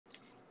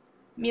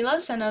Milla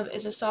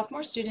is a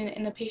sophomore student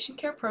in the patient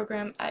care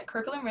program at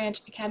Kirkland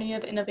Ranch Academy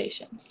of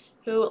Innovation,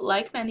 who,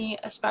 like many,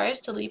 aspires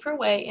to leap her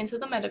way into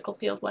the medical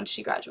field once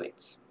she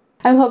graduates.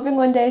 I'm hoping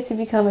one day to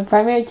become a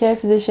primary care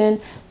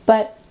physician,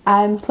 but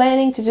I'm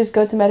planning to just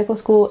go to medical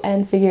school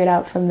and figure it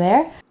out from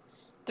there.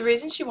 The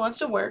reason she wants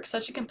to work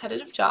such a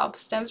competitive job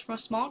stems from a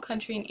small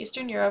country in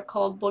Eastern Europe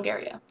called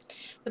Bulgaria,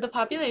 with a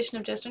population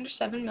of just under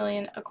 7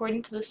 million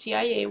according to the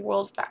CIA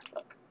World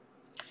Factbook.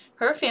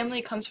 Her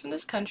family comes from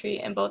this country,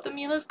 and both of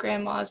Milla's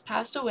grandmas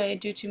passed away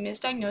due to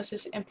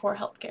misdiagnosis and poor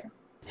health care.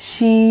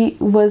 She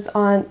was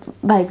on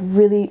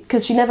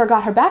because she never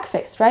got her back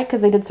fixed, right?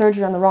 Because they did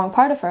surgery on the wrong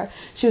part of her.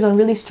 She was on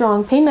really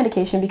strong pain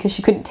medication because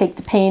she couldn't take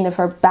the pain of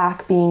her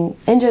back being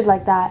injured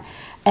like that.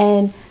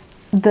 And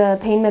the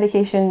pain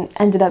medication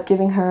ended up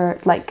giving her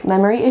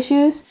memory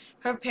issues.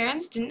 Her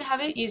parents didn't have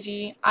it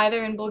easy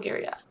either in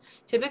Bulgaria,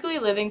 typically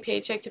living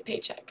paycheck to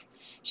paycheck.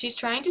 She's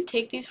trying to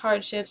take these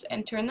hardships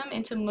and turn them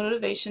into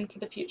motivation for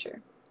the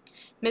future.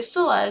 Ms.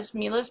 Celez,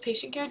 Milla's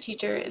patient care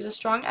teacher, is a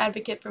strong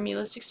advocate for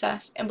Milla's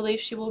success and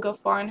believes she will go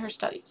far in her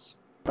studies.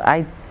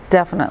 I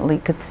definitely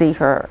could see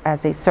her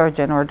as a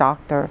surgeon or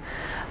doctor,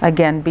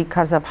 again,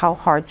 because of how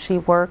hard she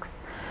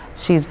works.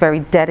 She's very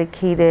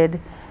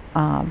dedicated,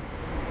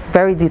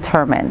 very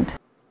determined.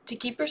 To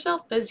keep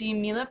herself busy,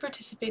 Milla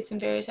participates in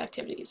various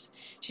activities.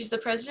 She's the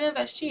president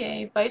of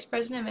SGA, vice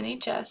president of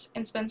NHS,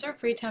 and spends her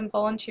free time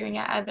volunteering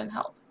at Advent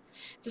Health.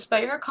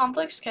 Despite her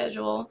complex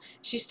schedule,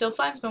 she still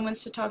finds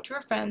moments to talk to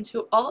her friends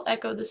who all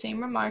echo the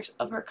same remarks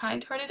of her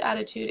kind-hearted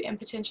attitude and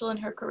potential in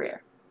her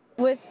career.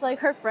 With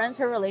her friends,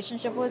 her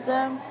relationship with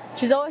them,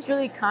 she's always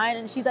really kind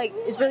and she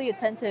is really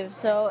attentive.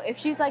 So if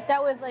she's like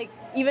that with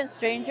even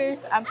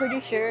strangers, I'm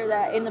pretty sure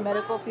that in the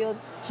medical field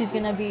she's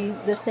gonna be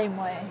the same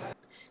way.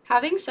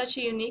 Having such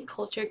a unique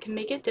culture can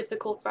make it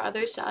difficult for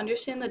others to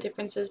understand the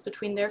differences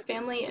between their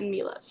family and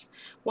Milla's.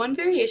 One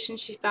variation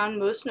she found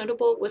most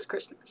notable was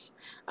Christmas.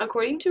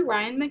 According to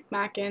Ryan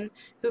McMacken,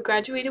 who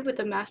graduated with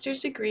a master's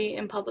degree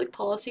in public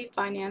policy,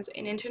 finance,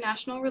 and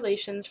international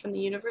relations from the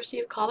University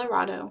of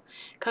Colorado,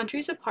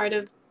 countries a part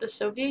of the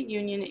Soviet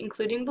Union,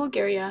 including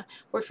Bulgaria,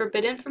 were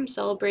forbidden from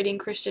celebrating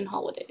Christian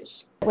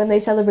holidays. When they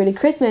celebrated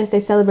Christmas, they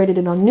celebrated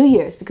it on New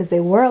Year's because they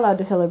were allowed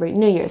to celebrate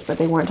New Year's, but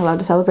they weren't allowed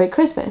to celebrate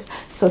Christmas.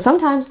 So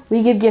sometimes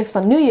we give gifts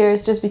on New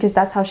Year's just because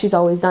that's how she's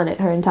always done it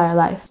her entire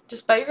life.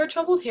 Despite her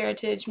troubled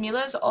heritage,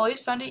 Milla has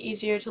always found it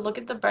easier to look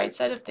at the bright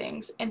side of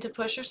things and to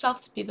push herself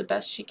to be the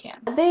best she can.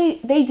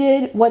 They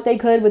did what they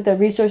could with the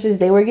resources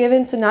they were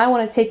given, so now I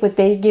want to take what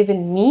they've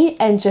given me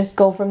and just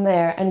go from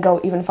there and go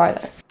even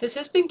farther. This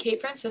has been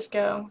Kate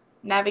Francisco,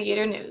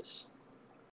 Navigator News.